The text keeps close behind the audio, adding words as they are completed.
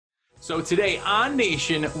So today on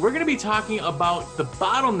Nation, we're going to be talking about the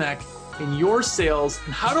bottleneck in your sales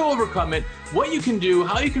and how to overcome it, what you can do,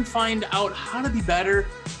 how you can find out how to be better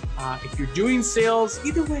if you're doing sales.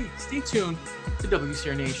 Either way, stay tuned to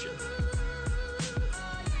WCR Nation.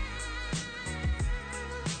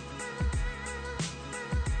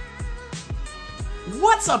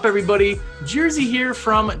 What's up, everybody? Jersey here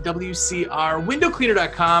from WCR,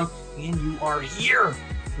 windowcleaner.com, and you are here.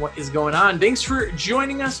 What is going on? Thanks for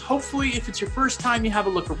joining us. Hopefully, if it's your first time, you have a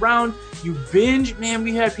look around, you binge. Man,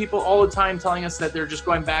 we had people all the time telling us that they're just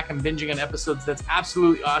going back and binging on episodes. That's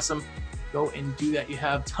absolutely awesome. Go and do that. You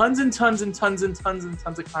have tons and tons and tons and tons and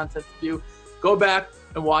tons of content to do. Go back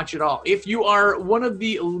and watch it all. If you are one of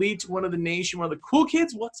the elite, one of the nation, one of the cool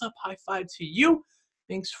kids, what's up? High five to you.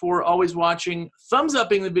 Thanks for always watching, thumbs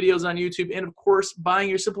upping the videos on YouTube, and of course, buying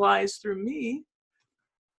your supplies through me.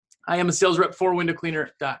 I am a sales rep for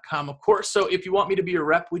windowcleaner.com, of course. So if you want me to be your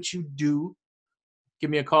rep, which you do,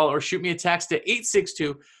 give me a call or shoot me a text at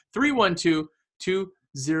 862-312-2026.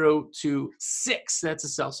 That's a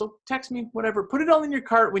cell. So text me, whatever. Put it all in your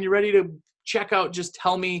cart. When you're ready to check out, just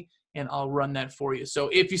tell me, and I'll run that for you. So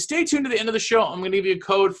if you stay tuned to the end of the show, I'm going to give you a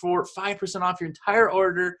code for 5% off your entire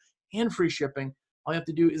order and free shipping. All you have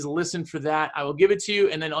to do is listen for that. I will give it to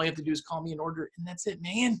you, and then all you have to do is call me and order, and that's it,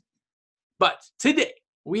 man. But today,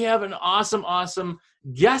 we have an awesome, awesome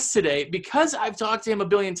guest today because I've talked to him a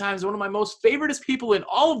billion times. One of my most favoriteest people in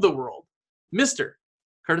all of the world, Mr.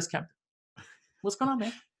 Curtis Kempton. What's going on,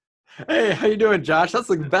 man? Hey, how you doing, Josh? That's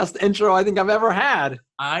the best intro I think I've ever had.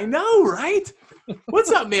 I know, right?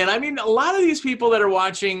 What's up, man? I mean, a lot of these people that are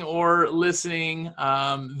watching or listening,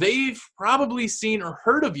 they've probably seen or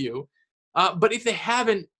heard of you. But if they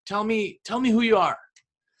haven't, tell me who you are.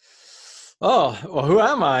 Oh, well, who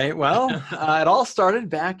am I? Well, it all started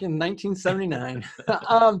back in 1979.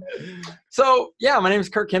 So, yeah, my name is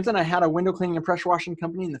Kurt Kempton. I had a window cleaning and pressure washing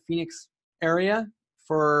company in the Phoenix area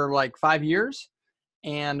for like 5 years.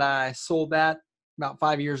 And I sold that about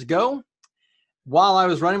 5 years ago. While I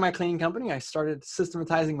was running my cleaning company, I started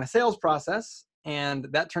systematizing my sales process. And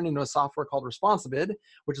that turned into a software called Responsibid,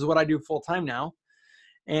 which is what I do full time now.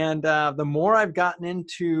 And the more I've gotten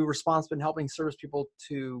into Responsibid and helping service people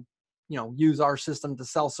to use our system to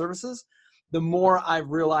sell services, the more I've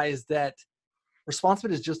realized that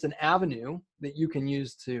Responsibid is just an avenue that you can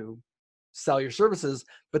use to sell your services.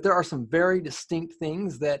 But there are some very distinct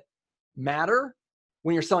things that matter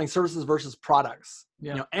when you're selling services versus products.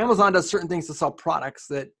 Yeah. Amazon does certain things to sell products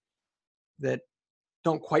that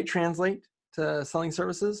don't quite translate to selling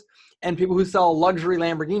services. And people who sell luxury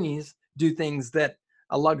Lamborghinis do things that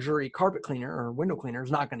a luxury carpet cleaner or window cleaner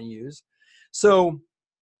is not going to use. So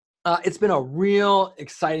it's been a real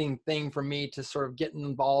exciting thing for me to sort of get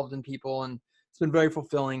involved in people, and it's been very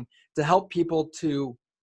fulfilling to help people to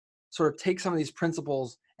sort of take some of these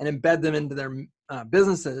principles and embed them into their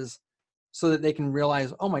businesses so that they can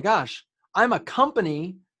realize, oh my gosh, I'm a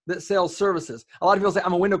company that sells services. A lot of people say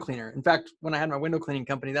I'm a window cleaner. In fact, when I had my window cleaning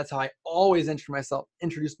company, that's how I always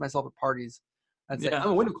introduced myself at parties. I'd say, I'm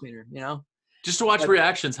a window cleaner, Just to watch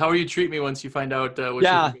reactions. How will you treat me once you find out what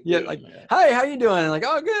you're doing? Like, hi, how you doing? And like,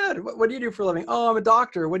 oh, good. What do you do for a living? Oh, I'm a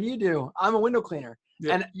doctor. What do you do? I'm a window cleaner.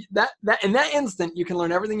 Yeah. And that in that instant, you can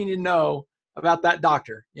learn everything you need to know about that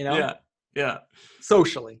doctor, Yeah.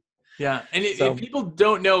 Socially. Yeah. And if people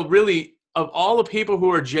don't know, really, of all the people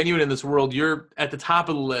who are genuine in this world, you're at the top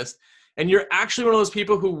of the list. And you're actually one of those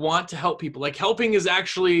people who want to help people. Like, helping is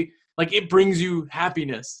actually, like, it brings you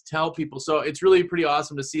happiness to help people. So it's really pretty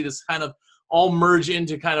awesome to see this kind of all merge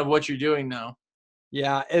into kind of what you're doing now.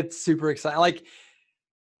 Yeah, it's super exciting.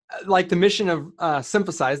 Like the mission of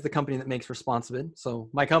Synthesize, the company that makes Responsibid. So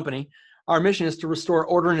my company, our mission is to restore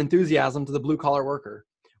order and enthusiasm to the blue collar worker.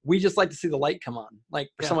 We just like to see the light come on, like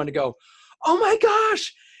for someone to go, oh my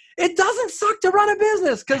gosh, it doesn't suck to run a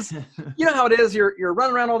business. Because you know how it is. You're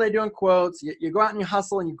running around all day doing quotes. You go out and you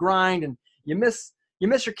hustle and you grind, and you miss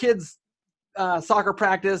your kids' soccer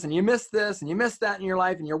practice, and you miss this and you miss that in your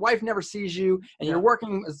life, and your wife never sees you, and you're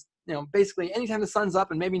working as basically anytime the sun's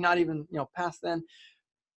up, and maybe not even past then,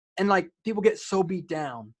 and like people get so beat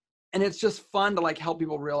down. And it's just fun to like help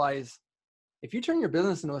people realize, if you turn your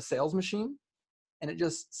business into a sales machine and it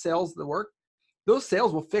just sells the work, those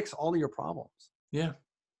sales will fix all of your problems. Yeah.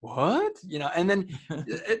 What? And then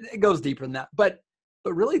it goes deeper than that, but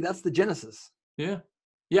really that's the genesis. Yeah.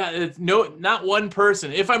 Yeah, it's not one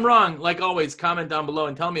person. If I'm wrong, like always, comment down below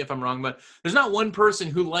and tell me if I'm wrong. But there's not one person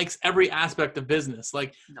who likes every aspect of business.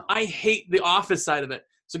 Like, no. I hate the office side of it.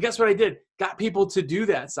 So guess what I did? Got people to do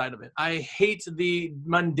that side of it. I hate the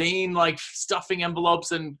mundane, like stuffing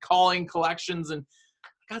envelopes and calling collections. And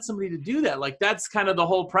got somebody to do that. Like that's kind of the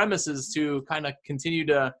whole premise, is to kind of continue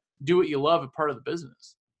to do what you love as part of the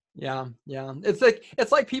business. Yeah. Yeah. It's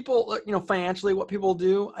like people, financially what people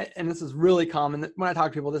do. And this is really common when I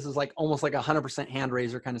talk to people, this is like almost like 100% hand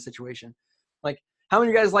raiser kind of situation. Like, how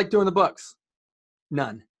many of you guys like doing the books?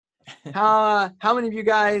 None. How many of you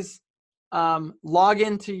guys log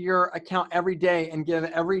into your account every day and give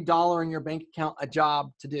every dollar in your bank account a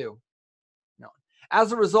job to do? No.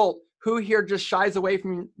 As a result, who here just shies away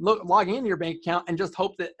from logging into your bank account and just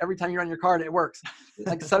hope that every time you run your card, it works?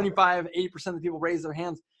 Like 75, 80% of the people raise their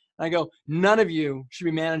hands. And I go, none of you should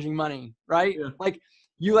be managing money, right? Yeah. Like,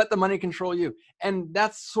 you let the money control you. And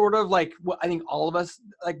that's sort of like what I think all of us,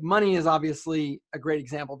 like, money is obviously a great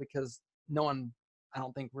example because no one, I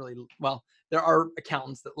don't think really, well, there are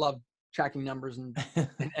accountants that love tracking numbers and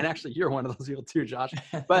actually you're one of those people too, Josh.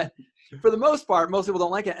 But for the most part, most people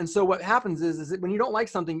don't like it. And so what happens is that when you don't like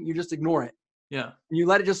something, you just ignore it. Yeah. And you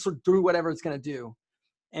let it just sort of do whatever it's going to do.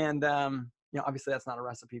 And, obviously that's not a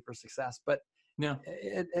recipe for success, but yeah,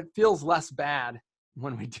 it feels less bad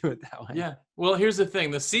when we do it that way. Yeah. Well, here's the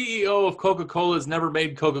thing. The CEO of Coca-Cola has never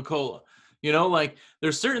made Coca-Cola. Like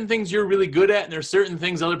there's certain things you're really good at and there's certain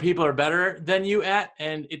things other people are better than you at.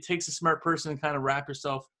 And it takes a smart person to kind of wrap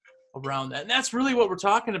yourself around that. And that's really what we're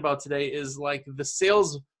talking about today, is like the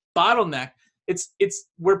sales bottleneck. It's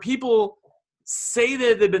where people say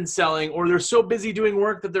that they've been selling, or they're so busy doing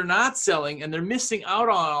work that they're not selling, and they're missing out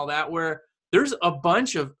on all that, where there's a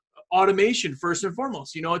bunch of automation first and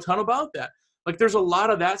foremost, a ton about that. Like there's a lot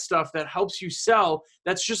of that stuff that helps you sell.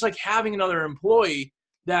 That's just like having another employee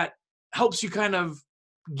that helps you kind of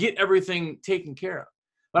get everything taken care of.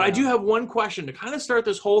 But I do have one question to kind of start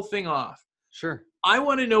this whole thing off. Sure. I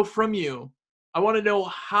want to know from you,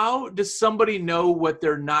 how does somebody know what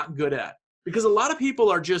they're not good at? Because a lot of people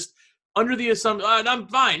are just under the assumption, I'm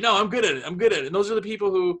fine. No, I'm good at it. I'm good at it. And those are the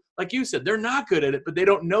people who, like you said, they're not good at it, but they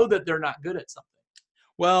don't know that they're not good at something.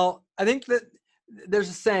 Well, I think that there's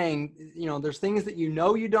a saying, there's things that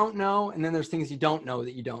you don't know, and then there's things you don't know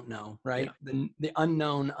that you don't know, right? Yeah. The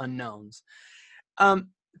unknown unknowns.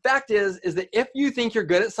 Fact is that if you think you're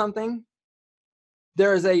good at something,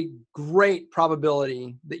 there is a great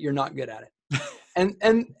probability that you're not good at it.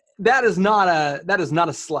 and that is not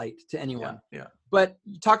a slight to anyone. Yeah. But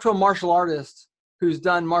you talk to a martial artist who's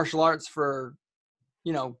done martial arts for,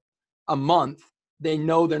 a month, they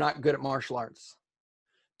know they're not good at martial arts.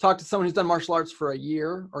 Talk to someone who's done martial arts for a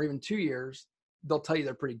year or even 2 years, they'll tell you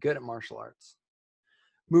they're pretty good at martial arts.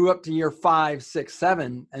 Move up to year 5, 6,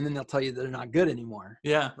 7, and then they'll tell you they're not good anymore.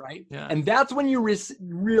 Yeah. Right? Yeah. And that's when you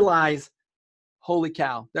realize, holy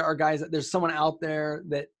cow, there's someone out there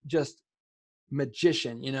that just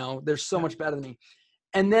magician, they're so much better than me.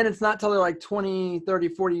 And then it's not till they're like 20, 30,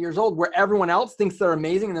 40 years old where everyone else thinks they're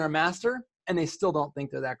amazing and they're a master, and they still don't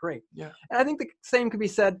think they're that great. Yeah. And I think the same could be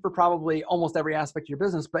said for probably almost every aspect of your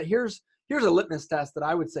business. But here's a litmus test that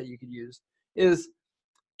I would say you could use is,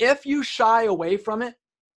 if you shy away from it,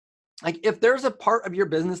 like if there's a part of your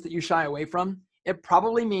business that you shy away from, it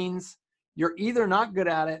probably means you're either not good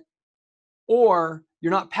at it or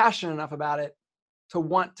you're not passionate enough about it to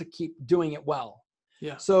want to keep doing it well.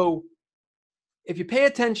 Yeah. So if you pay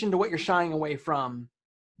attention to what you're shying away from,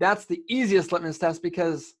 that's the easiest litmus test,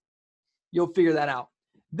 because you'll figure that out.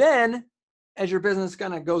 Then as your business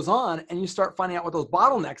kind of goes on and you start finding out what those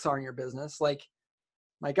bottlenecks are in your business, like,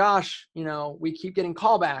 my gosh, we keep getting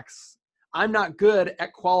callbacks. I'm not good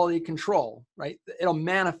at quality control, right? It'll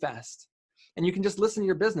manifest. And you can just listen to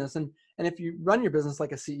your business. And if you run your business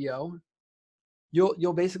like a CEO,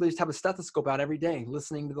 you'll basically just have a stethoscope out every day,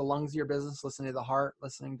 listening to the lungs of your business, listening to the heart,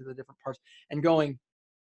 listening to the different parts, and going,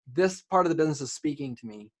 this part of the business is speaking to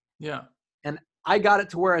me. Yeah. And I got it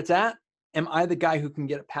to where it's at. Am I the guy who can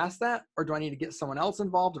get it past that? Or do I need to get someone else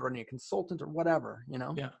involved, or I need a consultant or whatever,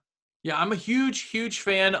 Yeah. Yeah. I'm a huge, huge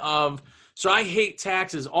fan of, so I hate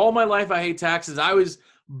taxes. All my life, I hate taxes. I was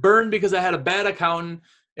burned because I had a bad accountant.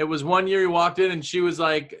 It was one year he walked in and she was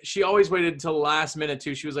like, she always waited until the last minute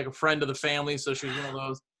too. She was like a friend of the family. So she was one of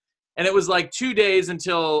those. And it was like 2 days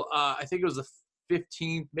until I think it was the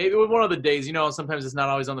 15th, maybe it was one of the days, sometimes it's not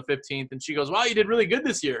always on the 15th. And she goes, wow, you did really good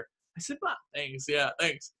this year. I said, wow, thanks. Yeah,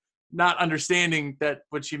 thanks. Not understanding that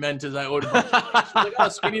what she meant is I owed a bunch of money. She's like, oh,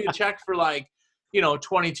 so we need to check for like,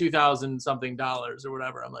 $22,000 something or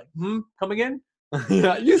whatever. I'm like, come again?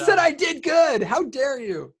 Yeah, you said I did good. How dare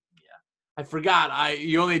you? I forgot.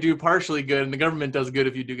 You only do partially good, and the government does good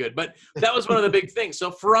if you do good. But that was one of the big things. So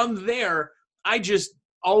from there, I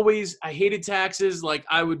hated taxes. Like,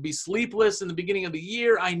 I would be sleepless in the beginning of the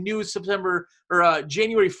year. I knew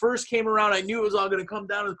January 1st came around. I knew it was all going to come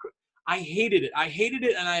down. I hated it. I hated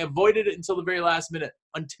it, and I avoided it until the very last minute,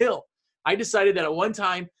 until I decided that at one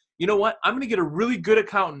time, you know what? I'm going to get a really good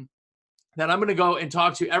accountant that I'm going to go and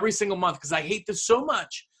talk to every single month because I hate this so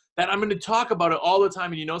much that I'm going to talk about it all the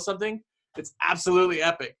time. And you know something? It's absolutely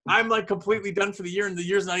epic. I'm like completely done for the year, and the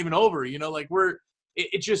year's not even over. You know, like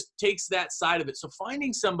it just takes that side of it. So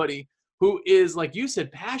finding somebody who is, like you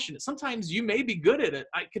said, passionate. Sometimes you may be good at it.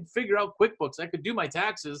 I could figure out QuickBooks. I could do my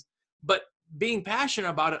taxes, but being passionate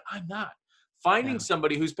about it, I'm not. Finding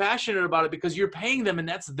somebody who's passionate about it because you're paying them and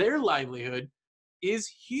that's their livelihood is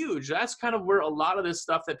huge. That's kind of where a lot of this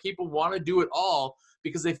stuff that people want to do it all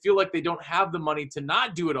because they feel like they don't have the money to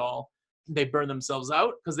not do it all. They burn themselves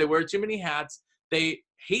out because they wear too many hats. They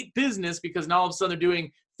hate business because now all of a sudden they're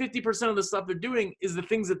doing 50% of the stuff they're doing is the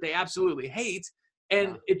things that they absolutely hate.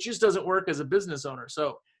 And it just doesn't work as a business owner.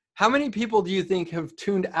 So how many people do you think have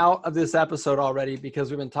tuned out of this episode already because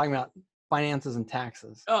we've been talking about finances and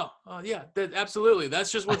taxes? Oh yeah, absolutely. That's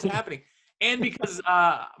just what's happening. And because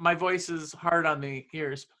my voice is hard on the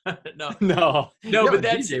ears. no, but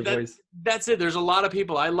that's it. There's a lot of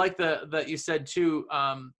people. I like that you said too.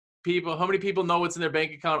 People, how many people know what's in their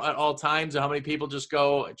bank account at all times, or how many people just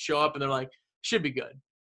go and show up and they're like, should be good,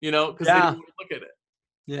 you know, because they don't want to look at it.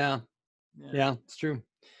 Yeah, it's true.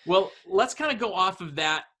 Well, let's kind of go off of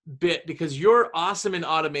that bit because you're awesome in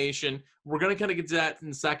automation. We're going to kind of get to that in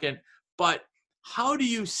a second, but how do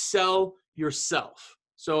you sell yourself?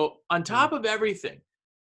 So on top of everything,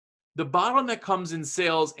 the bottleneck comes in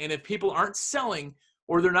sales. And if people aren't selling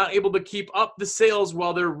or they're not able to keep up the sales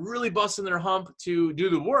while they're really busting their hump to do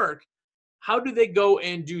the work, how do they go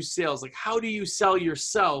and do sales? Like, how do you sell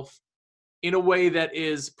yourself in a way that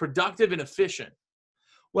is productive and efficient?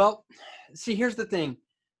 Well, see, here's the thing.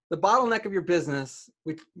 The bottleneck of your business,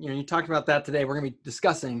 you talked about that today. We're going to be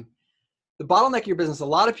discussing the bottleneck of your business. A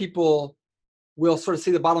lot of people will sort of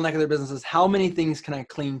see the bottleneck of their business as how many things can I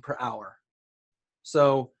clean per hour?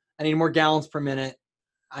 So I need more gallons per minute.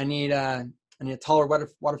 I need a taller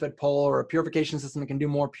water-fed pole or a purification system that can do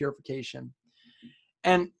more purification.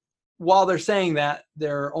 And while they're saying that,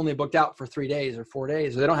 they're only booked out for 3 days or 4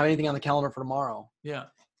 days, or they don't have anything on the calendar for tomorrow. Yeah.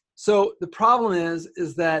 So the problem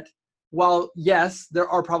is that while, yes, there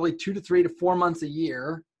are probably 2 to 3 to 4 months a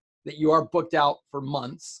year that you are booked out for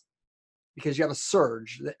months because you have a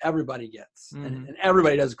surge that everybody gets. Mm-hmm. And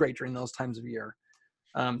everybody does great during those times of year.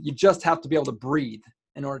 You just have to be able to breathe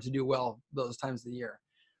in order to do well those times of the year.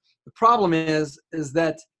 The problem is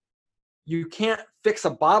that you can't fix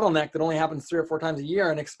a bottleneck that only happens 3 or 4 times a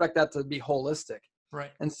year and expect that to be holistic.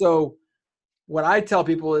 Right. And so what I tell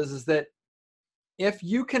people is that if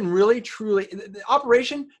you can really, truly, the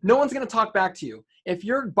operation, no one's going to talk back to you. If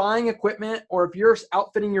you're buying equipment or if you're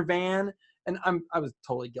outfitting your van, and I was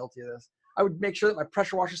totally guilty of this, I would make sure that my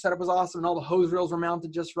pressure washer setup was awesome and all the hose reels were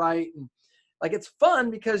mounted just right. And like, it's fun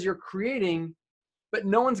because you're creating, but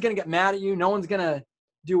no one's going to get mad at you. No one's going to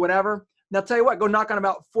do whatever. Now, I'll tell you what, go knock on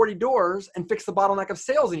about 40 doors and fix the bottleneck of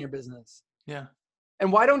sales in your business. Yeah.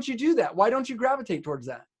 And why don't you do that? Why don't you gravitate towards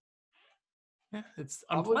that? Yeah, it's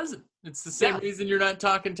unpleasant. It's the same reason you're not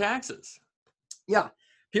talking taxes. Yeah.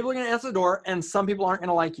 People are going to answer the door and some people aren't going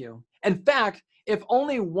to like you. In fact, if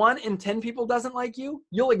only 1 in 10 people doesn't like you,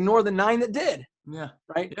 you'll ignore the 9 that did. Yeah.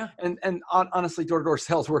 Right. Yeah. And honestly, door-to-door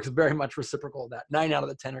sales works very much reciprocal of that. 9 out of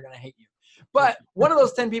the 10 are going to hate you. But one of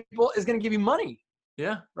those 10 people is going to give you money.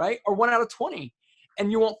 Yeah. Right. Or 1 out of 20. And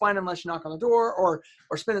you won't find them unless you knock on the door or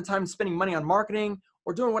spend the time spending money on marketing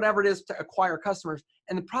or doing whatever it is to acquire customers.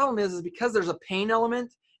 And the problem is because there's a pain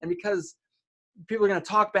element and because people are going to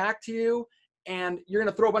talk back to you and you're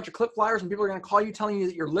going to throw a bunch of clip flyers and people are going to call you telling you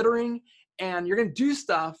that you're littering and you're going to do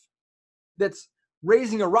stuff that's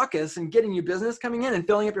raising a ruckus and getting you business coming in and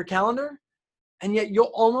filling up your calendar. And yet you'd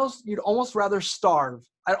almost rather starve.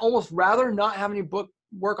 I'd almost rather not have any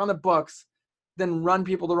work on the books than run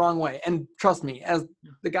people the wrong way. And trust me, as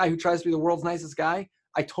the guy who tries to be the world's nicest guy,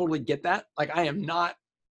 I totally get that. Like, I am not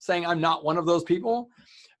saying I'm not one of those people,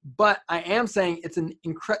 but I am saying it's an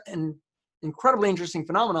incredibly interesting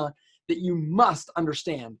phenomenon that you must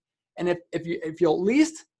understand. And if you'll at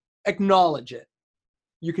least acknowledge it,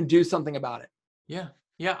 you can do something about it. Yeah.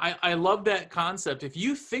 Yeah. I love that concept. If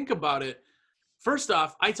you think about it, first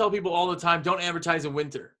off, I tell people all the time, don't advertise in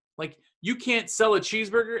winter. Like, you can't sell a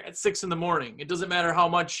cheeseburger at 6 a.m. It doesn't matter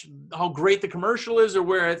how great the commercial is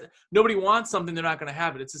or nobody wants something, they're not going to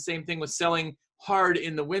have it. It's the same thing with selling hard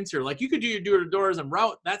in the winter. Like, you could do your door-to-doors and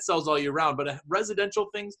route, that sells all year round, but residential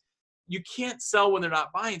things, you can't sell when they're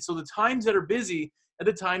not buying. So the times that are busy are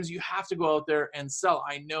the times you have to go out there and sell.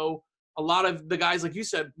 I know a lot of the guys, like you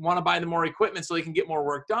said, want to buy the more equipment so they can get more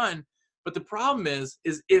work done. But the problem is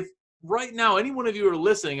if right now, any one of you are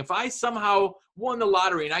listening, if I somehow won the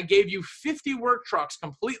lottery and I gave you 50 work trucks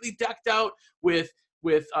completely decked out with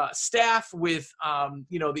staff, with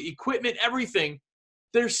the equipment, everything,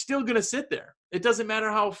 they're still going to sit there. It doesn't matter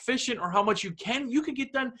how efficient or how much you can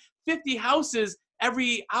get done 50 houses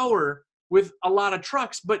every hour with a lot of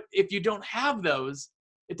trucks. But if you don't have those,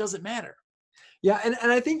 it doesn't matter. Yeah.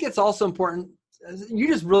 And I think it's also important. You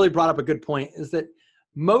just really brought up a good point, is that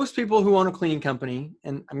most people who own a cleaning company,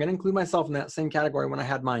 and I'm going to include myself in that same category when I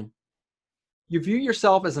had mine, you view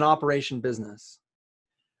yourself as an operation business.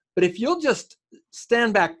 But if you'll just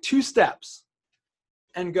stand back 2 steps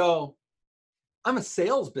and go, I'm a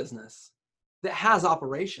sales business that has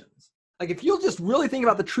operations. Like, if you'll just really think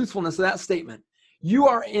about the truthfulness of that statement, you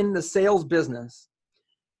are in the sales business.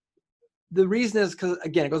 The reason is because,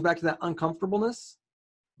 again, it goes back to that uncomfortableness.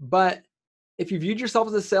 But if you viewed yourself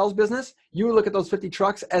as a sales business, you would look at those 50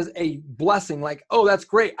 trucks as a blessing. Like, oh, that's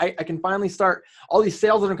great. I can finally start all these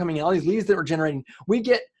sales that are coming in, all these leads that we're generating. We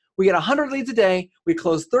get 100 leads a day. We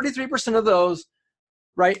close 33% of those,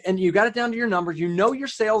 right? And you got it down to your numbers. You know your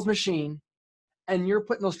sales machine, and you're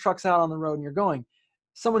putting those trucks out on the road and you're going.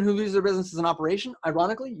 Someone who loses their business as an operation,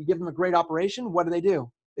 ironically, you give them a great operation. What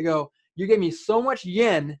do? They go, you gave me so much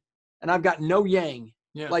yin and I've got no yang.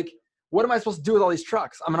 Yeah. Like, what am I supposed to do with all these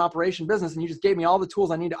trucks? I'm an operation business and you just gave me all the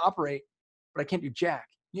tools I need to operate, but I can't do jack.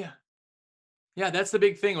 Yeah. Yeah, that's the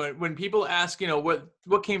big thing. When people ask,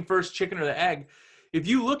 what came first, chicken or the egg? If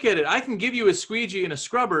you look at it, I can give you a squeegee and a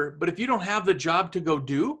scrubber, but if you don't have the job to go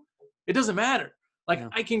do, it doesn't matter. Like, yeah.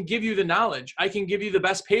 I can give you the knowledge. I can give you the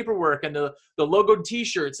best paperwork and the logoed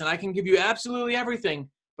t-shirts, and I can give you absolutely everything.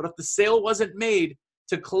 But if the sale wasn't made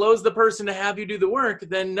to close the person to have you do the work,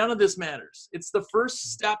 then none of this matters. It's the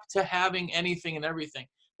first step to having anything and everything.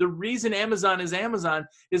 The reason Amazon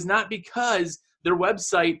is not because their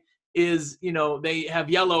website is, they have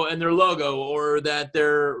yellow in their logo, or that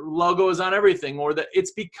their logo is on everything, or that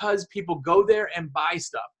it's because people go there and buy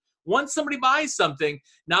stuff. Once somebody buys something,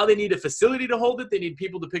 now they need a facility to hold it. They need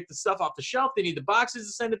people to pick the stuff off the shelf. They need the boxes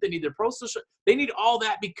to send it. They need their postal. They need all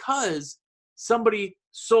that because somebody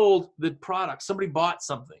sold the product. Somebody bought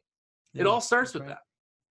something. Yeah, it all starts with that.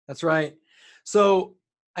 That's right. So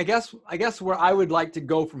I guess where I would like to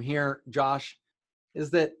go from here, Josh,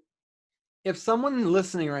 is that if someone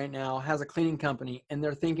listening right now has a cleaning company and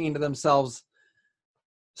they're thinking to themselves,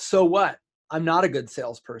 so what? I'm not a good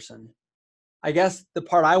salesperson. I guess the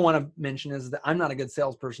part I want to mention is that I'm not a good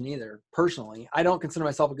salesperson either. Personally, I don't consider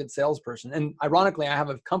myself a good salesperson. And ironically, I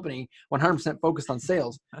have a company 100% focused on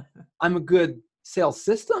sales. I'm a good sales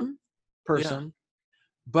system person,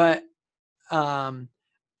 but I've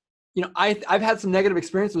had some negative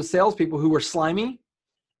experience with salespeople who were slimy,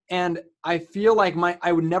 and I feel like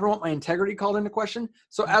I would never want my integrity called into question.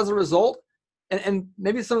 So as a result, and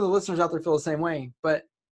maybe some of the listeners out there feel the same way, but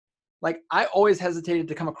like, I always hesitated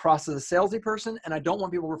to come across as a salesy person, and I don't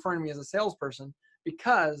want people referring to me as a salesperson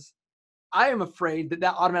because I am afraid that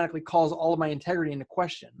automatically calls all of my integrity into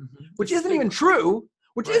question, which isn't even true.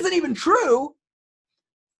 It isn't even true,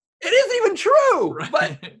 right.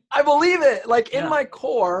 But I believe it. Like, in my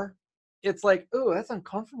core, it's like, oh, that's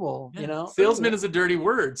uncomfortable. Yeah. Salesman is a dirty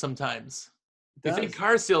word sometimes. You think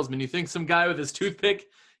car salesman, you think some guy with his toothpick,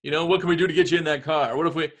 what can we do to get you in that car? What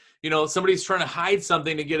if we, somebody's trying to hide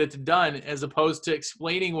something to get it done, as opposed to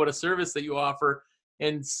explaining what a service that you offer,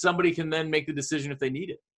 and somebody can then make the decision if they need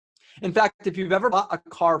it. In fact, if you've ever bought a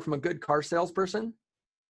car from a good car salesperson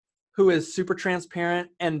who is super transparent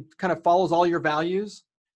and kind of follows all your values,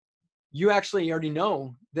 you actually already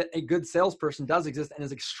know that a good salesperson does exist and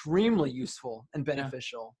is extremely useful and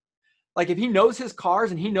beneficial. Yeah. Like, if he knows his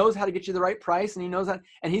cars and he knows how to get you the right price, and he knows that,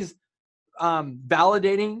 and he's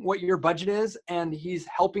validating what your budget is, and he's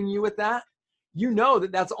helping you with that,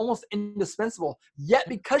 that's almost indispensable. Yet,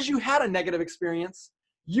 because you had a negative experience,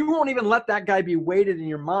 you won't even let that guy be weighted in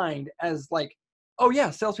your mind as like, oh yeah,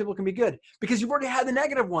 salespeople can be good, because you've already had the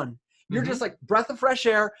negative one. You're just like, breath of fresh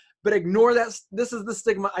air, but ignore that. This is the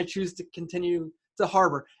stigma I choose to continue to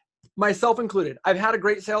harbor, myself included. I've had a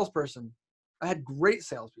great salesperson. I had great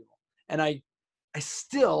salespeople, and I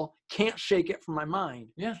still can't shake it from my mind.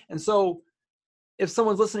 Yeah. And so if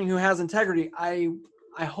someone's listening who has integrity, I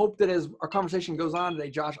hope that as our conversation goes on today,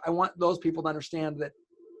 Josh, I want those people to understand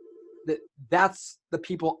that's the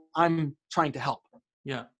people I'm trying to help.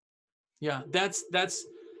 Yeah. Yeah. That's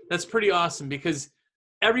pretty awesome, because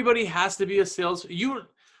everybody has to be a sales.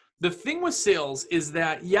 The thing with sales is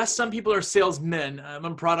that, yes, some people are salesmen. I'm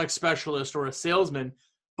a product specialist or a salesman,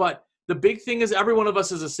 but the big thing is every one of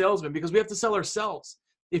us is a salesman, because we have to sell ourselves.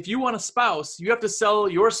 If you want a spouse, you have to sell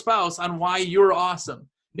your spouse on why you're awesome.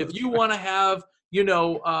 If you want to have,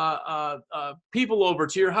 people over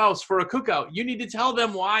to your house for a cookout. You need to tell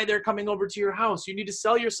them why they're coming over to your house. You need to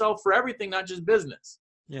sell yourself for everything, not just business.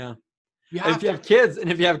 Yeah. If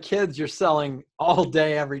you have kids, you're selling all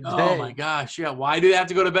day, every day. Oh my gosh. Yeah. Why do they have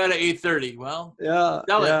to go to bed at 8:30? Well,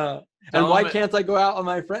 sell it. And why can't I go out with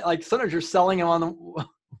my friend? Like sometimes you're selling them on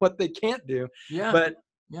what they can't do. Yeah. But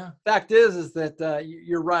fact is that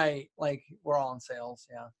you're right. Like we're all in sales.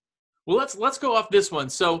 Yeah. Well, let's go off this one.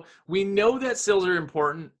 So we know that sales are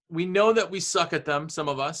important. We know that we suck at them. Some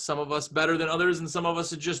of us better than others, and some of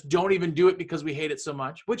us just don't even do it because we hate it so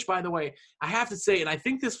much. Which, by the way, I have to say, and I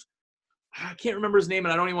think I can't remember his name,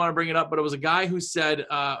 and I don't even want to bring it up, but it was a guy who said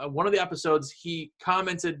one of the episodes, he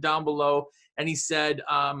commented down below, and he said,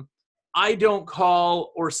 I don't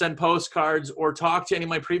call or send postcards or talk to any of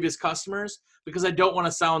my previous customers because I don't want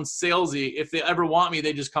to sound salesy. If they ever want me,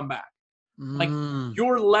 they just come back. Like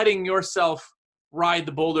you're letting yourself ride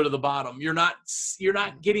the boulder to the bottom. You're not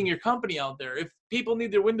getting your company out there. If people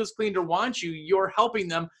need their windows cleaned or want you, you're helping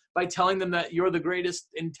them by telling them that you're the greatest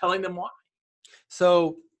and telling them why.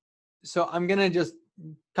 So I'm going to just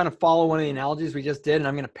kind of follow one of the analogies we just did, and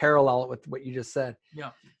I'm going to parallel it with what you just said. Yeah.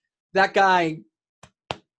 That guy,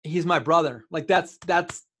 he's my brother. Like that's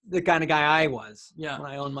the kind of guy I was when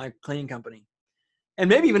I owned my cleaning company. And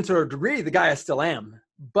maybe even to a degree, the guy I still am.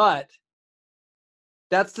 But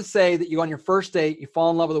that's to say that you on your first date, you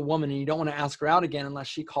fall in love with a woman and you don't want to ask her out again unless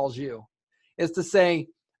she calls you. Is to say,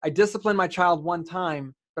 I disciplined my child one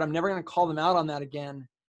time, but I'm never going to call them out on that again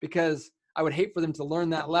because I would hate for them to learn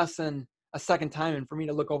that lesson a second time and for me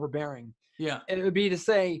to look overbearing. Yeah. And it would be to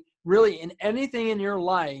say, really, in anything in your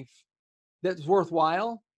life that's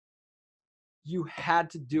worthwhile, you had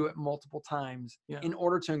to do it multiple times in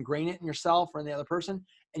order to ingrain it in yourself or in the other person.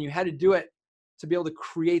 And you had to do it to be able to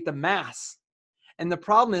create the mass. And the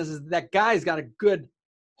problem is that guy's got a good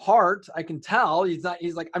heart. I can tell he's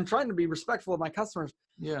like, I'm trying to be respectful of my customers.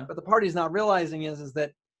 Yeah. But the part he's not realizing is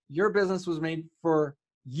that your business was made for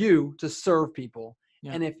you to serve people.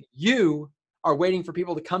 Yeah. And if you are waiting for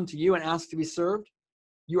people to come to you and ask to be served,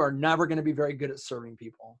 you are never going to be very good at serving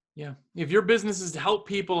people. Yeah. If your business is to help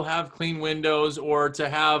people have clean windows or to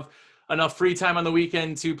have enough free time on the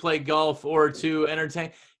weekend to play golf or to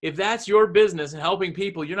entertain, if that's your business and helping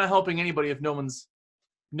people, you're not helping anybody if no one's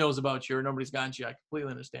knows about you or nobody's got you. I completely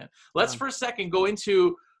understand. Let's for a second go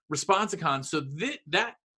into Responsicon.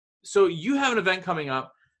 So you have an event coming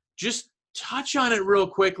up. Just touch on it real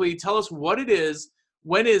quickly. Tell us what it is.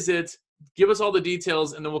 When is it? Give us all the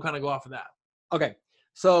details, and then we'll kind of go off of that. Okay.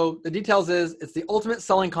 So the details is it's the ultimate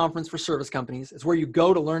selling conference for service companies. It's where you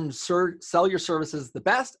go to learn to sell your services the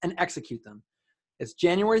best and execute them. It's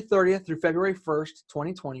January 30th through February 1st,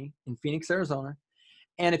 2020 in Phoenix, Arizona.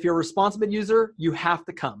 And if you're a responsible user, you have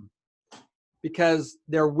to come because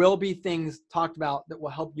there will be things talked about that will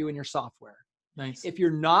help you in your software. Nice. If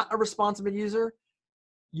you're not a responsible user,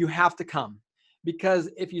 you have to come because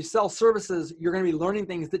if you sell services, you're going to be learning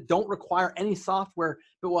things that don't require any software,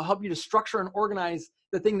 but will help you to structure and organize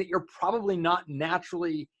the thing that you're probably not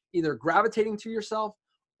naturally either gravitating to yourself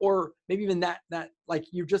or maybe even that like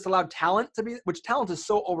you've just allowed talent to be, which talent is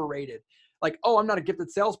so overrated. Like, oh, I'm not a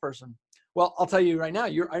gifted salesperson. Well, I'll tell you right now,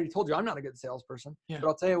 I already told you I'm not a good salesperson, but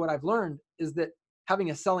I'll tell you what I've learned is that having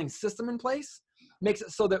a selling system in place makes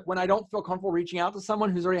it so that when I don't feel comfortable reaching out to someone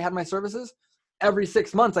who's already had my services, every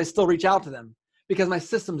 6 months I still reach out to them because my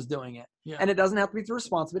system's doing it. Yeah. And it doesn't have to be through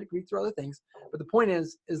responsibility, it can be through other things. But the point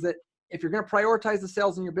is that if you're going to prioritize the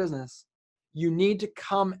sales in your business, you need to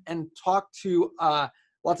come and talk to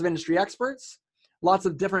lots of industry experts, lots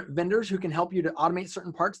of different vendors who can help you to automate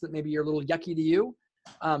certain parts that maybe are a little yucky to you.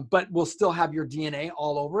 But will still have your DNA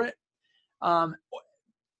all over it.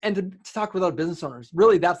 And to talk with other business owners.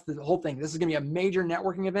 Really, that's the whole thing. This is going to be a major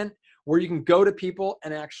networking event where you can go to people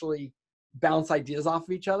and actually bounce ideas off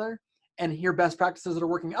of each other and hear best practices that are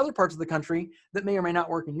working in other parts of the country that may or may not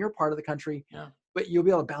work in your part of the country. Yeah. But you'll be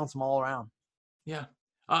able to bounce them all around. Yeah.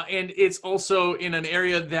 And it's also in an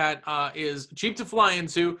area that is cheap to fly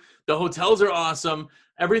into. The hotels are awesome.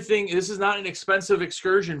 Everything. This is not an expensive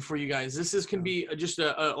excursion for you guys. This can be just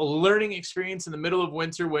a learning experience in the middle of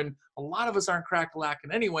winter when a lot of us aren't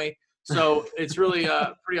crack-a-lacking anyway. So it's really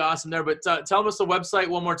pretty awesome there. But tell us the website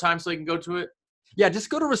one more time so you can go to it. Yeah, just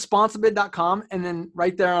go to responsibid.com and then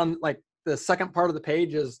right there on like the second part of the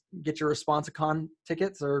page is get your Responsicon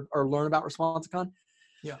tickets or learn about Responsicon.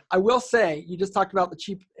 Yeah. I will say, you just talked about the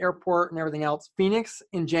cheap airport and everything else. Phoenix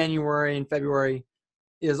in January and February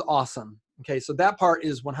is awesome. Okay, so that part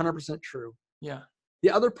is 100% true. Yeah.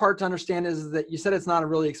 The other part to understand is that you said it's not a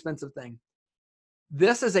really expensive thing.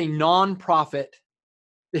 This is a nonprofit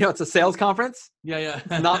it's a sales conference. Yeah.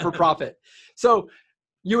 It's not for profit. So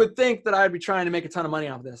you would think that I'd be trying to make a ton of money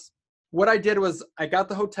off of this. What I did was I got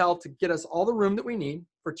the hotel to get us all the room that we need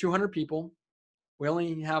for 200 people. We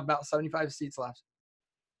only have about 75 seats left.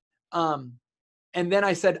 And then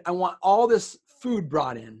I said, I want all this food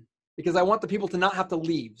brought in because I want the people to not have to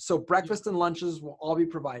leave. So breakfast and lunches will all be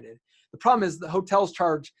provided. The problem is the hotels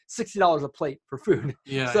charge $60 a plate for food.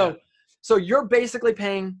 So you're basically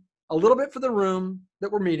paying a little bit for the room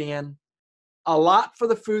that we're meeting in, a lot for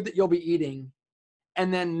the food that you'll be eating,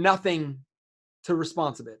 and then nothing to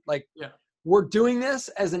Responsibid. Like, we're doing this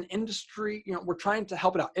as an industry, we're trying to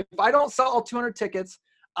help it out. If I don't sell all 200 tickets,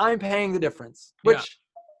 I'm paying the difference, which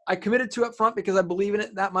I committed to up front because I believe in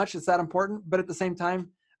it that much. It's that important. But at the same time,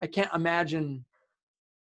 I can't imagine,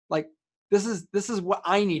 like, this is what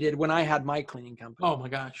I needed when I had my cleaning company. Oh my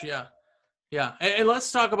gosh. Yeah. And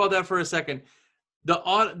let's talk about that for a second. The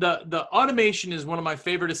automation is one of my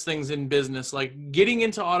favoriteest things in business, like getting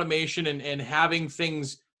into automation and having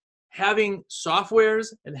softwares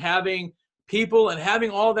and having people and having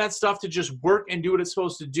all that stuff to just work and do what it's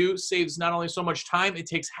supposed to do saves not only so much time, it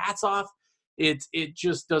takes hats off. It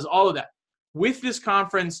just does all of that. With this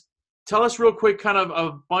conference, tell us real quick kind of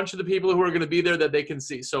a bunch of the people who are going to be there that they can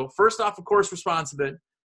see. So first off, of course, Responsibid,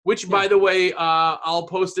 which by the way, I'll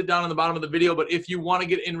post it down on the bottom of the video. But if you want to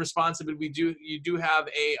get in Responsibid, you do have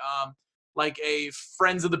a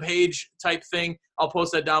friends of the page type thing. I'll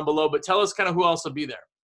post that down below. But tell us kind of who else will be there.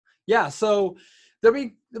 Yeah, so there'll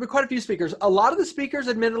be quite a few speakers. A lot of the speakers,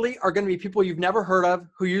 admittedly, are going to be people you've never heard of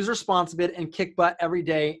who use Responsibid and kick butt every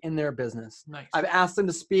day in their business. Nice. I've asked them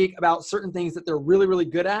to speak about certain things that they're really, really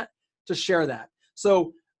good at to share that.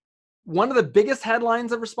 So one of the biggest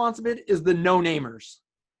headlines of Responsibid is the no-namers.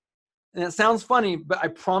 And it sounds funny, but I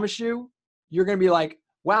promise you're going to be like,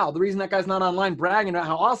 wow, the reason that guy's not online bragging about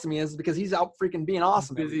how awesome he is because he's out freaking being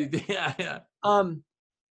awesome. Yeah.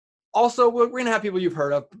 Also, we're going to have people you've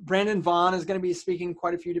heard of. Brandon Vaughn is going to be speaking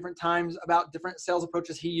quite a few different times about different sales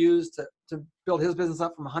approaches he used to build his business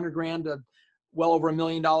up from $100,000 to well over $1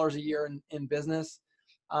 million a year in business.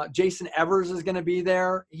 Jason Evers is going to be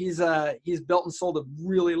there. He's built and sold a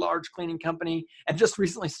really large cleaning company and just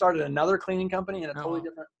recently started another cleaning company in a totally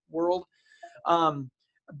different world. I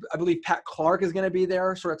believe Pat Clark is going to be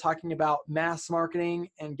there, sort of talking about mass marketing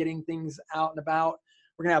and getting things out and about.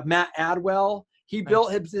 We're going to have Matt Adwell. He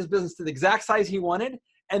built his business to the exact size he wanted,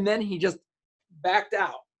 and then he just backed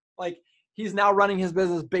out. Like, he's now running his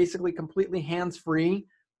business basically completely hands-free,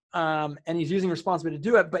 and he's using Responsibid to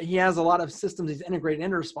do it, but he has a lot of systems he's integrated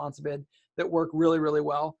into Responsibid that work really, really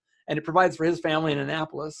well, and it provides for his family in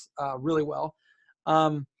Annapolis really well.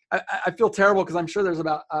 I feel terrible because I'm sure there's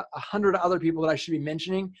about 100 other people that I should be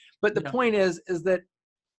mentioning, but the point is that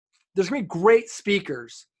there's going to be great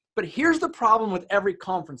speakers. But here's the problem with every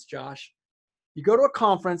conference, Josh. You go to a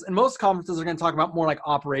conference, and most conferences are going to talk about more like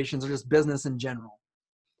operations or just business in general.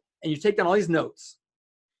 And you take down all these notes.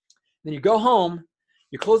 Then you go home,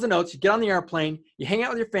 you close the notes, you get on the airplane, you hang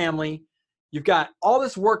out with your family. You've got all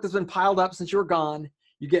this work that's been piled up since you were gone.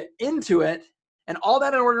 You get into it, and all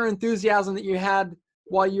that inordinate enthusiasm that you had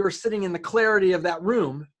while you were sitting in the clarity of that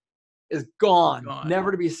room is gone.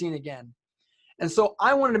 Never to be seen again. And so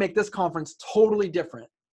I wanted to make this conference totally different.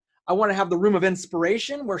 I want to have the room of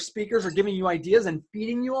inspiration where speakers are giving you ideas and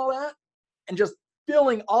feeding you all that and just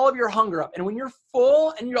filling all of your hunger up. And when you're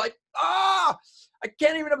full and you're like, I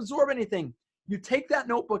can't even absorb anything, you take that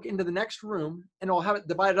notebook into the next room and we'll have it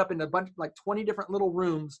divided up into a bunch, like 20 different little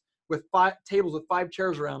rooms with 5 tables with 5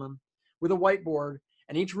 chairs around them with a whiteboard.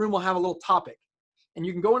 And each room will have a little topic. And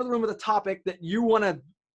you can go into the room with a topic that you want to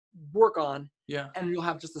work on. Yeah. And you'll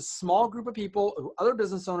have just a small group of people, other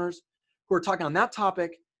business owners who are talking on that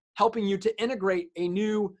topic, helping you to integrate a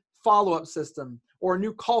new follow-up system or a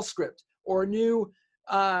new call script or a new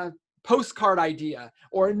postcard idea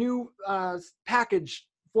or a new package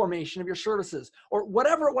formation of your services or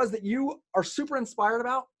whatever it was that you are super inspired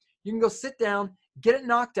about. You can go sit down, get it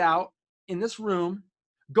knocked out in this room,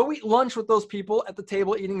 go eat lunch with those people at the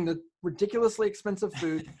table eating the ridiculously expensive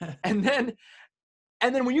food. and then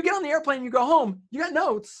when you get on the airplane, you go home, you got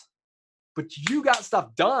notes, but you got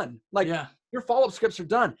stuff done. Like, your follow-up scripts are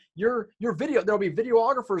done. Your video, there'll be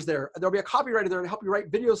videographers there. There'll be a copywriter there to help you write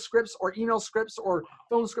video scripts or email scripts or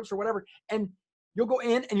phone scripts or whatever. And you'll go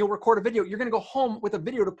in and you'll record a video. You're going to go home with a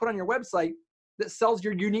video to put on your website that sells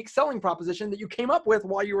your unique selling proposition that you came up with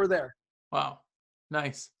while you were there. Wow.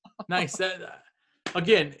 Nice.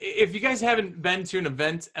 Again, if you guys haven't been to an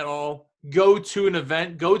event at all, go to an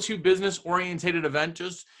event, go to business-oriented event.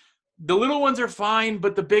 Just the little ones are fine,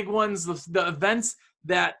 but the big ones, the events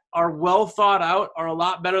that are well thought out are a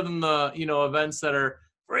lot better than the events that are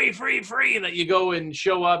free, that you go and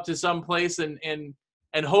show up to some place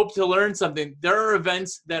and hope to learn something. There are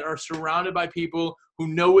events that are surrounded by people who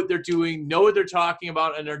know what they're doing, know what they're talking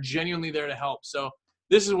about, and are genuinely there to help. So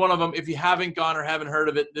this is one of them. If you haven't gone or haven't heard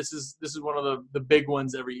of it, this is one of the big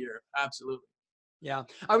ones every year. Absolutely. Yeah.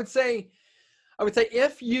 I would say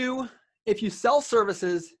if you sell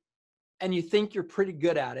services and you think you're pretty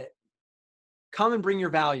good at it, come and bring your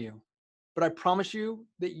value. But I promise you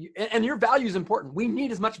that and your value is important. We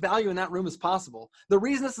need as much value in that room as possible. The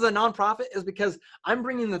reason this is a nonprofit is because I'm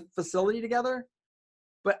bringing the facility together,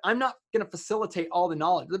 but I'm not going to facilitate all the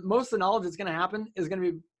knowledge. Most of the knowledge that's going to happen is going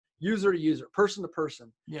to be user to user, person to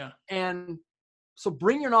person. Yeah. And so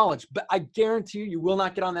bring your knowledge, but I guarantee you will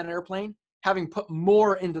not get on that airplane having put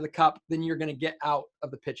more into the cup than you're going to get out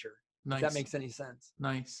of the pitcher. Nice. If that makes any sense.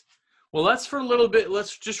 Nice. Well, let's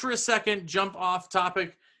just for a second jump off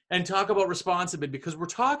topic and talk about responsibility, because we're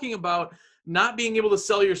talking about not being able to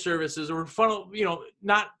sell your services or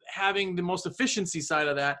not having the most efficiency side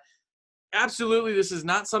of that. Absolutely, this is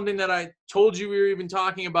not something that I told you we were even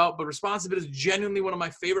talking about, but responsibility is genuinely one of my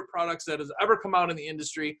favorite products that has ever come out in the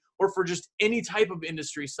industry, or for just any type of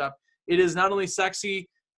industry stuff. It is not only sexy,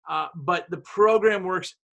 but the program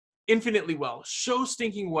works infinitely well, so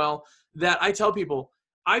stinking well that I tell people,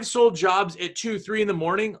 I've sold jobs at 2, 3 in the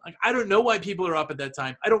morning. Like, I don't know why people are up at that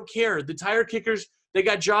time. I don't care. The tire kickers, they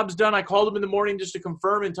got jobs done. I called them in the morning just to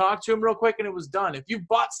confirm and talk to them real quick, and it was done. If you've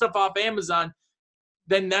bought stuff off Amazon,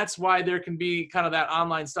 then that's why there can be kind of that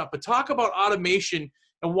online stuff. But talk about automation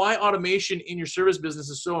and why automation in your service business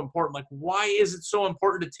is so important. Like, why is it so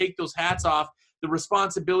important to take those hats off, the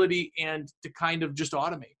responsibility, and to kind of just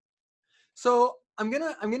automate? So I'm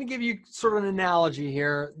gonna give you sort of an analogy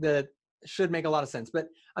here that should make a lot of sense. But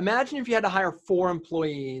imagine if you had to hire 4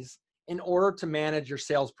 employees in order to manage your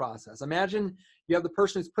sales process. Imagine you have the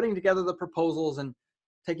person who's putting together the proposals and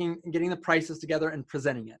getting the prices together and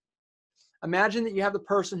presenting it. Imagine that you have the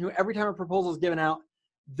person who every time a proposal is given out,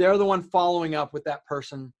 they're the one following up with that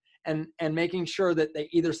person and making sure that they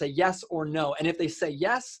either say yes or no. And if they say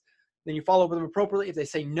yes, then you follow up with them appropriately. If they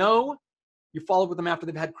say no, you follow up with them after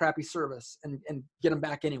they've had crappy service and get them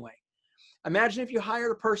back anyway. Imagine if you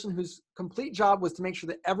hired a person whose complete job was to make sure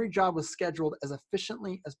that every job was scheduled as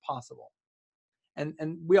efficiently as possible.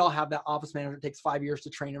 And we all have that office manager. It takes 5 years to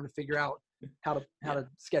train them to figure out how to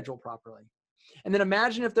schedule properly. And then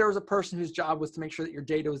imagine if there was a person whose job was to make sure that your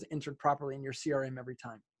data was entered properly in your CRM every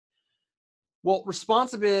time. Well,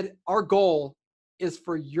 Responsibid, our goal is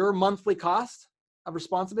for your monthly cost of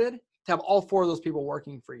Responsibid to have all 4 of those people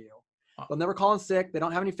working for you. They'll never call in sick. They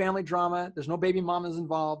don't have any family drama. There's no baby mamas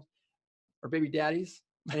involved or baby daddies.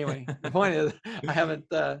 Anyway, the point is I haven't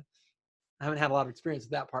had a lot of experience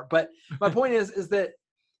with that part. But my point is that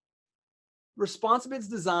Responsibid's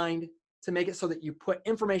designed to make it so that you put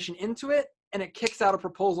information into it and it kicks out a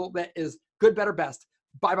proposal that is good, better, best.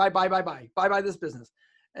 Buy this business.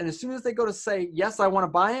 And as soon as they go to say, yes, I want to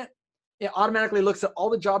buy it, it automatically looks at all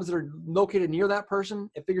the jobs that are located near that person.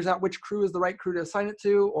 It figures out which crew is the right crew to assign it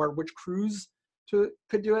to, or which crews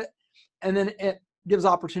could do it. And then it gives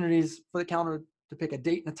opportunities for the calendar to pick a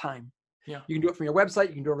date and a time. Yeah. You can do it from your website.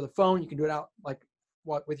 You can do it over the phone. You can do it out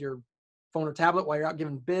with your phone or tablet while you're out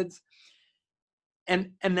giving bids.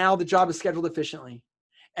 And now the job is scheduled efficiently.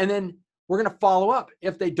 And then we're going to follow up.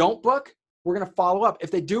 If they don't book, we're going to follow up.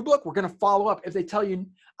 If they do book, we're going to follow up. If they tell you,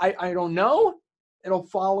 I don't know, it'll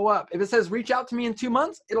follow up. If it says, reach out to me in 2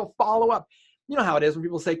 months, it'll follow up. You know how it is when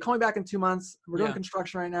people say, call me back in 2 months. We're doing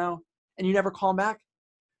construction right now. And you never call them back.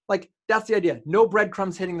 Like, that's the idea. No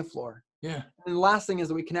breadcrumbs hitting the floor. Yeah. And the last thing is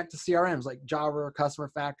that we connect to CRMs like Java,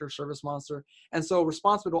 Customer Factor, Service Monster. And so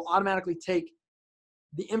Responsibid will automatically take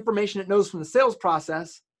the information it knows from the sales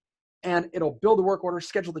process and it'll build a work order,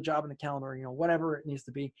 schedule the job in the calendar, whatever it needs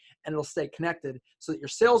to be, and it'll stay connected so that your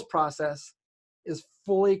sales process is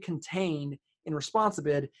fully contained in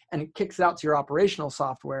Responsibid and it kicks out to your operational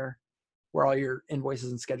software where all your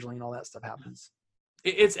invoices and scheduling and all that stuff happens.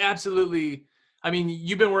 It's absolutely,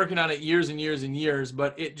 you've been working on it years and years and years,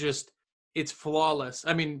 but it's flawless.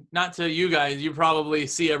 Not to you guys, you probably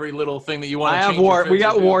see every little thing that you want to change. We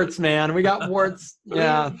got warts, man. We got warts.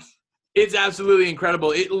 Yeah. It's absolutely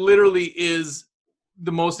incredible. It literally is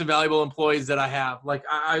the most invaluable employees that I have. Like,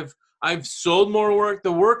 I've sold more work.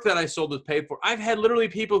 The work that I sold was paid for. I've had literally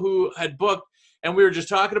people who had booked, and we were just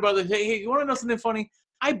talking about this. Hey, you want to know something funny?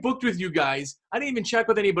 I booked with you guys. I didn't even check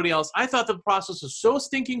with anybody else. I thought the process was so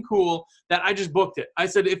stinking cool that I just booked it. I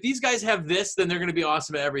said, if these guys have this, then they're going to be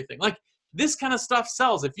awesome at everything. Like, this kind of stuff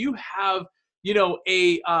sells. If you have,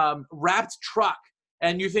 a wrapped truck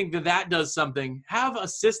and you think that does something, have a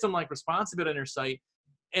system like Responsibid on your site.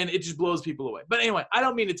 and it just blows people away. But anyway, I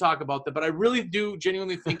don't mean to talk about that, but I really do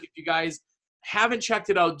genuinely think if you guys haven't checked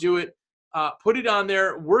it out, do it. Put it on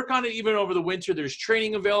there. Work on it even over the winter. There's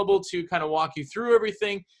training available to kind of walk you through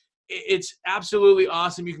everything. It's absolutely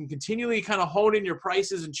awesome. You can continually kind of hone in your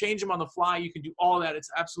prices and change them on the fly. You can do all of that. It's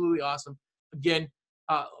absolutely awesome. Again,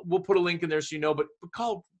 we'll put a link in there so you know, but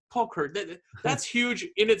call Kurt. That's huge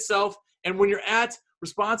in itself. And when you're at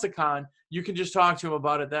Responsicon, you can just talk to him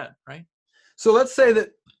about it then, right? So let's say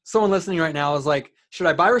that someone listening right now is like, should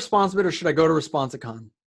I buy Responsibid or should I go to Responsicon?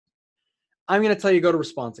 I'm going to tell you go to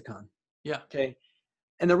Responsicon. Yeah. Okay.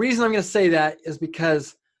 And the reason I'm going to say that is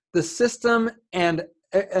because the system and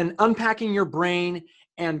unpacking your brain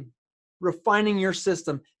and refining your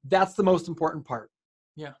system, that's the most important part.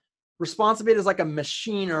 Yeah. Responsibid is like a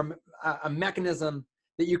machine or a mechanism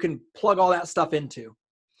that you can plug all that stuff into.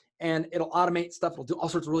 And it'll automate stuff. It'll do all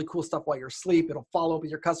sorts of really cool stuff while you're asleep. It'll follow up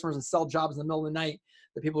with your customers and sell jobs in the middle of the night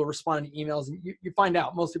that people are responding to emails. And you find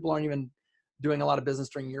out most people aren't even doing a lot of business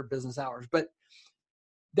during your business hours. But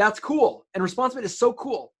that's cool. And Responsibid is so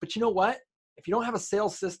cool. But you know what? If you don't have a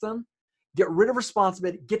sales system, get rid of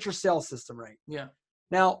Responsibid, get your sales system right. Yeah.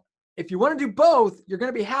 Now, if you want to do both, you're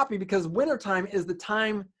going to be happy because wintertime is the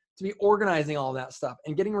time to be organizing all that stuff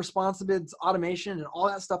and getting Responsibid's automation and all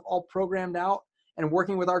that stuff all programmed out and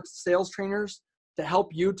working with our sales trainers to help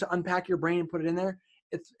you to unpack your brain and put it in there.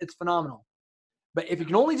 It's phenomenal. But if you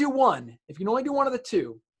can only do one, if you can only do one of the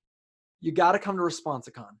two, you got to come to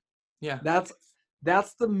Responsicon. Yeah.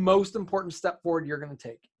 That's the most important step forward you're going to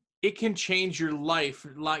take. It can change your life,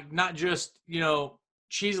 like not just,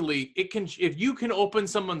 cheesily. It can, if you can open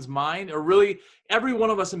someone's mind, or really every one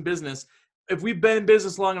of us in business, if we've been in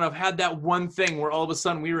business long enough, had that one thing where all of a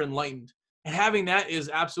sudden we were enlightened, and having that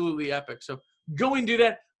is absolutely epic. So go and do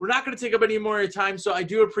that. We're not going to take up any more of your time. So I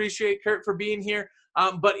do appreciate Kurt for being here.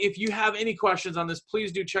 But if you have any questions on this,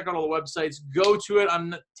 please do check out all the websites. Go to it.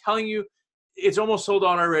 I'm telling you, it's almost sold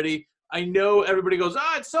out already. I know everybody goes,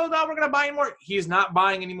 it's sold out. We're going to buy any more. He's not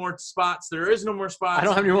buying any more spots. There is no more spots. I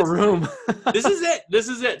don't have any more room. This is it. This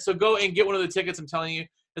is it. So go and get one of the tickets. I'm telling you,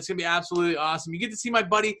 it's going to be absolutely awesome. You get to see my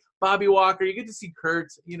buddy, Bobby Walker. You get to see Kurt.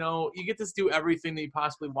 You get to do everything that you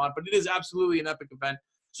possibly want. But it is absolutely an epic event.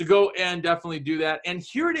 So go and definitely do that. And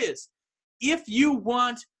here it is. If you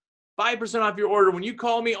want 5% off your order, when you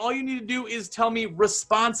call me, all you need to do is tell me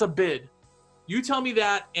Responsibid. You tell me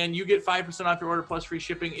that, and you get 5% off your order plus free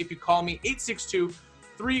shipping if you call me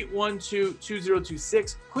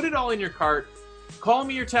 862-312-2026. Put it all in your cart. Call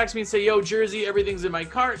me or text me and say, yo, Jersey, everything's in my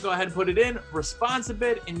cart. Go ahead and put it in.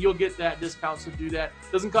 Responsibid, and you'll get that discount. So do that.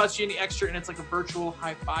 Doesn't cost you any extra, and it's like a virtual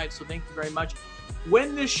high five. So thank you very much.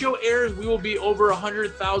 When this show airs, we will be over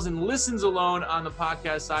 100,000 listens alone on the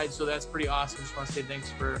podcast side. So that's pretty awesome. Just want to say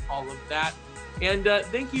thanks for all of that. And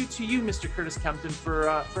thank you to you, Mr. Curtis Kempton, for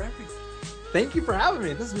everything. Thank you for having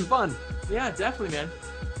me. This has been fun. Yeah, definitely, man.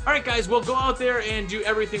 All right, guys, well, go out there and do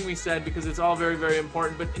everything we said because it's all very, very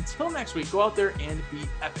important. But until next week, go out there and be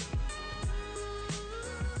epic.